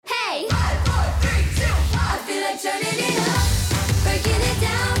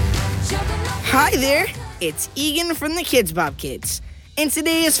Hi there, it's Egan from the KIDZ BOP Kids, and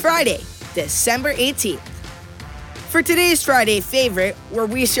today is Friday, December 18th. For today's Friday favorite, where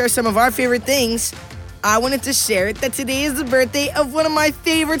we share some of our favorite things, I wanted to share that today is the birthday of one of my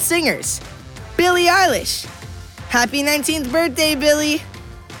favorite singers, Billie Eilish. Happy 19th birthday, Billie!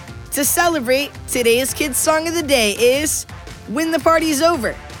 To celebrate, today's kids' song of the day is When the Party's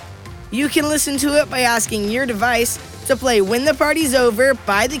Over. You can listen to it by asking your device to play When the Party's Over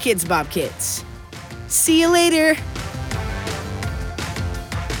by the KIDZ BOP Kids. See you later!